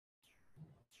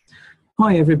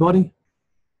Hi everybody,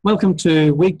 welcome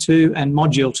to week 2 and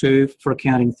module 2 for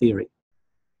accounting theory.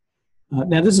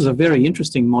 Now this is a very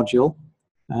interesting module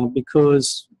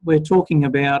because we're talking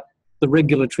about the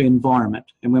regulatory environment,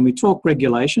 and when we talk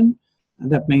regulation,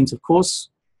 that means of course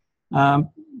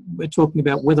we're talking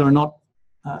about whether or not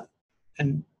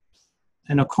an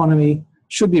economy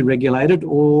should be regulated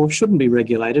or shouldn't be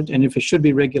regulated, and if it should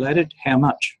be regulated, how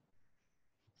much.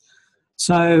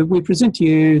 So we present to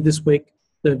you this week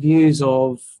the views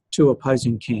of two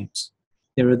opposing camps.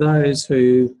 There are those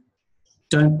who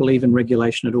don't believe in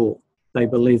regulation at all. They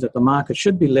believe that the market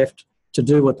should be left to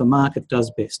do what the market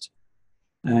does best.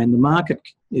 And the market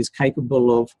is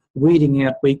capable of weeding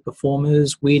out weak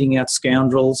performers, weeding out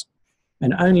scoundrels,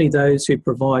 and only those who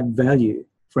provide value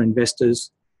for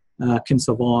investors can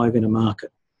survive in a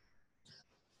market.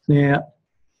 Now,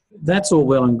 that's all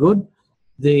well and good.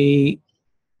 The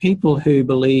people who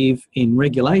believe in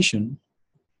regulation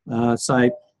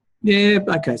say, yeah,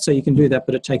 okay, so you can do that,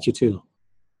 but it takes you too long.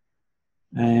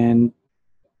 And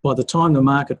by the time the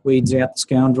market weeds out the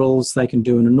scoundrels, they can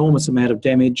do an enormous amount of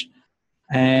damage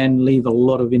and leave a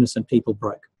lot of innocent people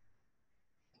broke.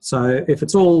 So if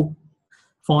it's all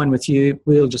fine with you,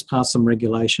 we'll just pass some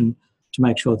regulation to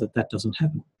make sure that that doesn't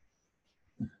happen.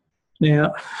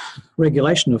 Now,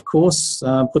 regulation, of course,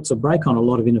 puts a brake on a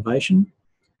lot of innovation.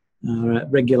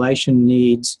 Regulation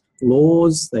needs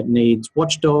laws, that needs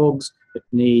watchdogs, it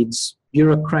needs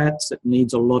bureaucrats, it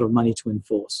needs a lot of money to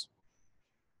enforce.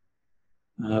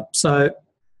 So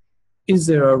is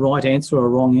there a right answer or a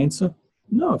wrong answer?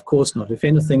 No, of course not. If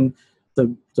anything,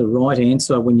 the right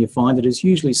answer when you find it is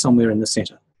usually somewhere in the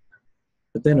centre.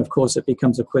 But then, of course, it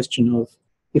becomes a question of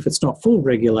if it's not full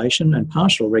regulation and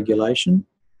partial regulation,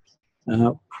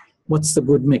 what's the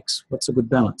good mix? What's a good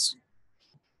balance?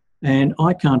 And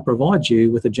I can't provide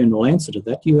you with a general answer to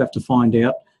that. You have to find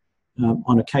out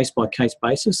on a case-by-case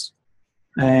basis.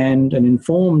 And an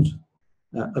informed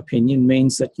opinion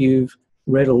means that you've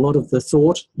read a lot of the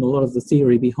thought and a lot of the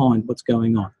theory behind what's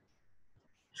going on.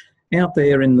 Out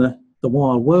there in the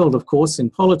wild world, of course,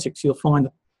 in politics, you'll find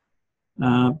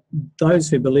that those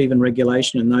who believe in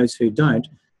regulation and those who don't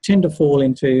tend to fall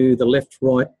into the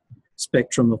left-right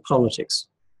spectrum of politics.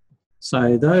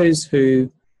 So those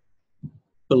who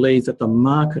believe that the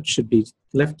market should be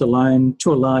left alone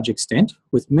to a large extent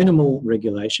with minimal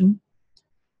regulation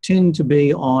tend to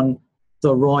be on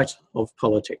the right of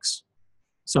politics.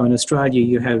 So in Australia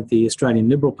you have the Australian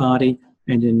Liberal Party,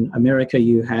 and in America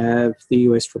you have the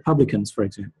US Republicans, for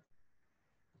example.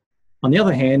 On the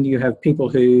other hand, you have people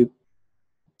who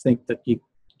think that you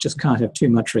just can't have too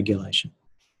much regulation.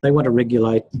 They want to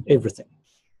regulate everything.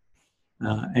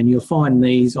 And you'll find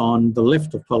these on the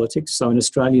left of politics. So in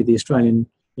Australia, the Australian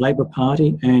Labor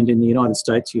Party, and in the United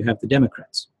States you have the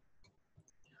Democrats.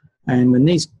 And when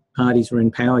these parties are in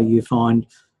power, you find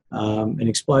an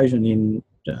explosion in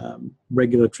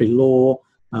regulatory law,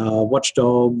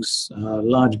 watchdogs,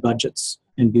 large budgets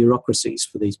and bureaucracies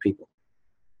for these people.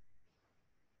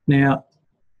 Now,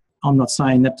 I'm not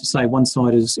saying that to say one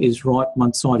side is right,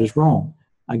 one side is wrong.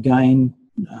 Again,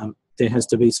 there has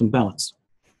to be some balance.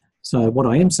 So what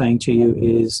I am saying to you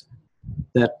is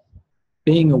that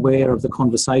being aware of the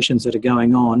conversations that are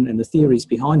going on and the theories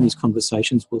behind these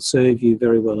conversations will serve you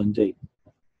very well indeed.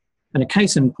 And a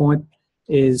case in point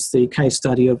is the case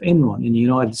study of Enron in the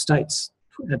United States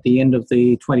at the end of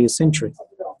the 20th century.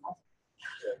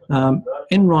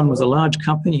 Enron was a large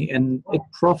company and it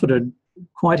profited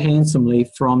quite handsomely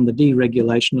from the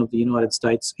deregulation of the United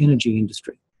States energy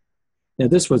industry. Now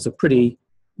this was a pretty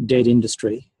dead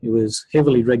industry. It was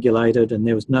heavily regulated and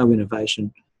there was no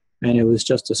innovation, and it was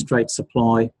just a straight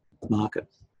supply market,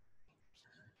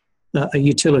 a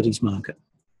utilities market.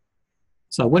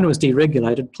 So when it was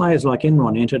deregulated, players like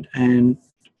Enron entered, and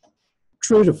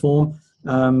true to form,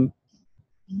 when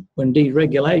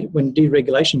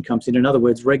deregulation comes in other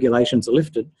words, regulations are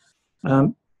lifted,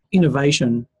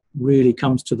 innovation really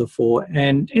comes to the fore,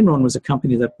 and Enron was a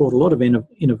company that brought a lot of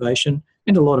innovation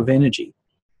and a lot of energy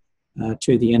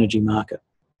to the energy market.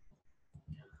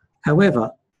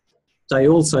 However, they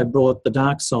also brought the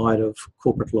dark side of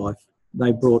corporate life.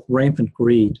 They brought rampant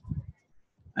greed.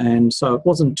 And so it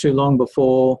wasn't too long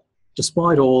before,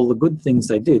 despite all the good things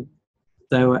they did,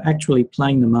 they were actually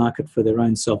playing the market for their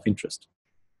own self-interest.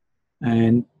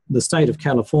 And the state of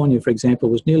California, for example,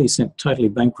 was nearly sent totally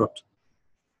bankrupt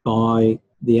by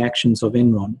the actions of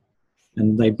Enron.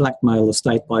 And they blackmailed the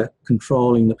state by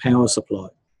controlling the power supply.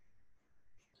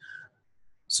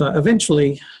 So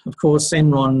eventually, of course,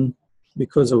 Enron,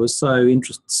 because it was so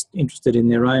interested in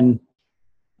their own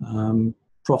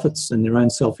profits and their own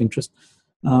self-interest,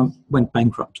 went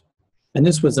bankrupt. And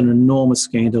this was an enormous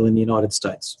scandal in the United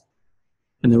States.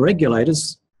 And the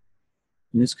regulators,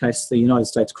 in this case the United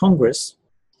States Congress,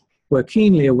 were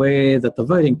keenly aware that the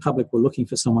voting public were looking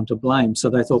for someone to blame. So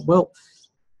they thought, well,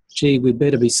 gee, we'd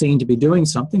better be seen to be doing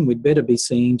something. We'd better be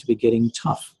seen to be getting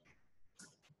tough.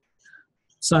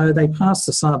 So they passed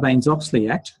the Sarbanes-Oxley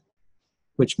Act,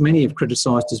 which many have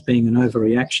criticised as being an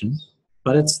overreaction,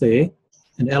 but it's there,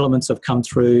 and elements have come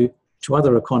through to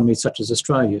other economies such as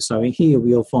Australia. So here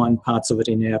we'll find parts of it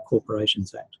in our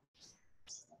Corporations Act.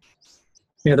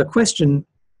 Now, the question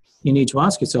you need to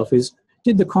ask yourself is,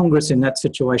 did the Congress in that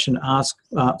situation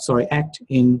act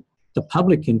in the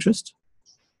public interest,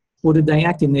 or did they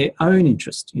act in their own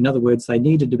interest? In other words, they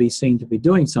needed to be seen to be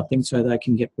doing something so they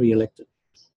can get re-elected.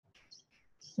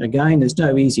 Again, there's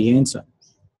no easy answer.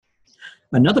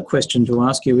 Another question to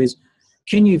ask you is,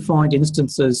 can you find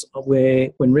instances where,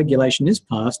 when regulation is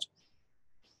passed,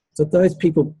 that those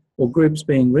people or groups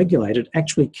being regulated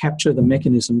actually capture the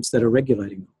mechanisms that are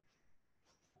regulating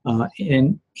them?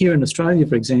 And here in Australia,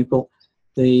 for example,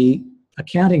 the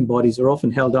accounting bodies are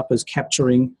often held up as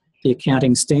capturing the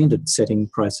accounting standard setting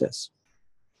process.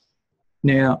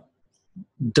 Now,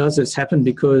 does this happen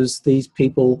because these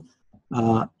people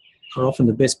are often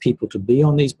the best people to be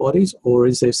on these bodies, or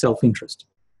is there self-interest?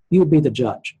 You'll be the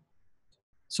judge.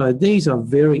 So these are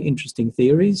very interesting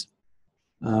theories,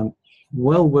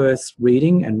 well worth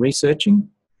reading and researching.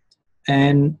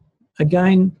 And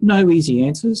again, no easy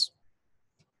answers,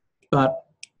 but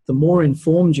the more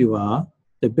informed you are,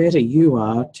 the better you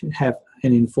are to have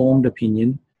an informed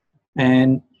opinion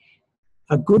and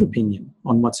a good opinion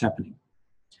on what's happening.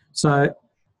 So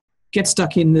get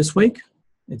stuck in this week.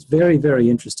 It's very, very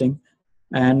interesting.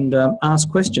 And ask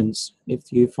questions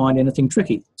if you find anything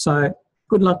tricky. So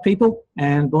good luck, people,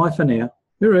 and bye for now.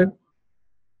 Hooroo.